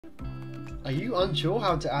Are you unsure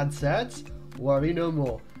how to add surds? Worry no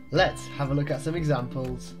more. Let's have a look at some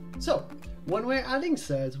examples. So, when we're adding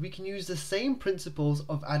surds, we can use the same principles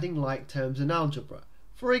of adding like terms in algebra.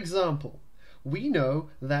 For example, we know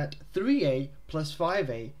that 3a plus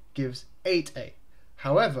 5a gives 8a.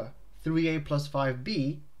 However, 3a plus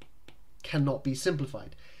 5b cannot be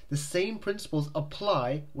simplified. The same principles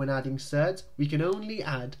apply when adding surds. We can only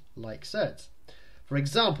add like surds. For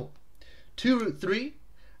example, 2 root 3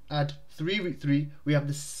 add 3 root 3, we have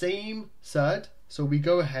the same surd, so we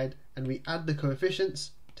go ahead and we add the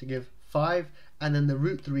coefficients to give 5, and then the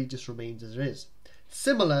root 3 just remains as it is.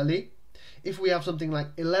 Similarly, if we have something like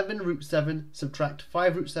 11 root 7 subtract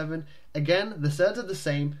 5 root 7, again the surds are the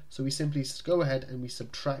same, so we simply go ahead and we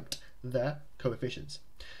subtract the coefficients.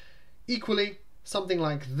 Equally, something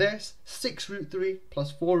like this, 6 root 3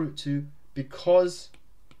 plus 4 root 2, because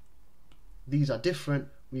these are different,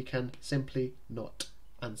 we can simply not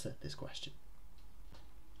answer this question.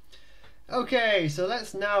 Okay, so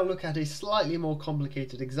let's now look at a slightly more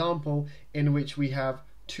complicated example in which we have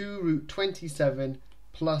 2 root 27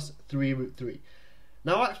 plus 3 root 3.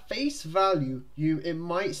 Now at face value, it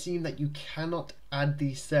might seem that you cannot add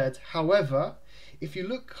these surds. However, if you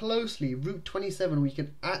look closely, root 27 we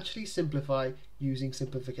can actually simplify using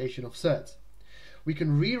simplification of surds. We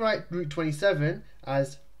can rewrite root 27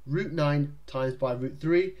 as root 9 times by root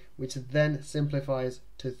 3, which then simplifies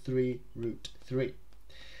to 3 root 3.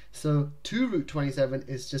 So 2 root 27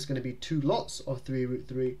 is just going to be 2 lots of 3 root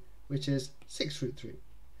 3, which is 6 root 3.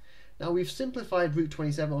 Now we've simplified root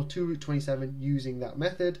 27 or 2 root 27 using that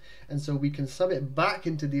method, and so we can sub it back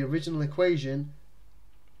into the original equation,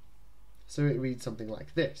 so it reads something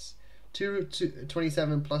like this. 2 root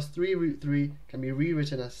 27 plus 3 root 3 can be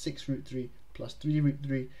rewritten as 6 root 3 plus 3 root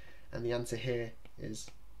 3, and the answer here is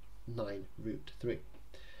 9 root 3.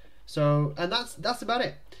 So, and that's about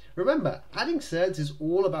it. Remember, adding surds is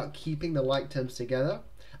all about keeping the like terms together,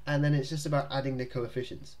 and then it's just about adding the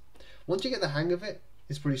coefficients. Once you get the hang of it,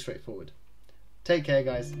 it's pretty straightforward. Take care,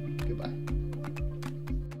 guys. Goodbye.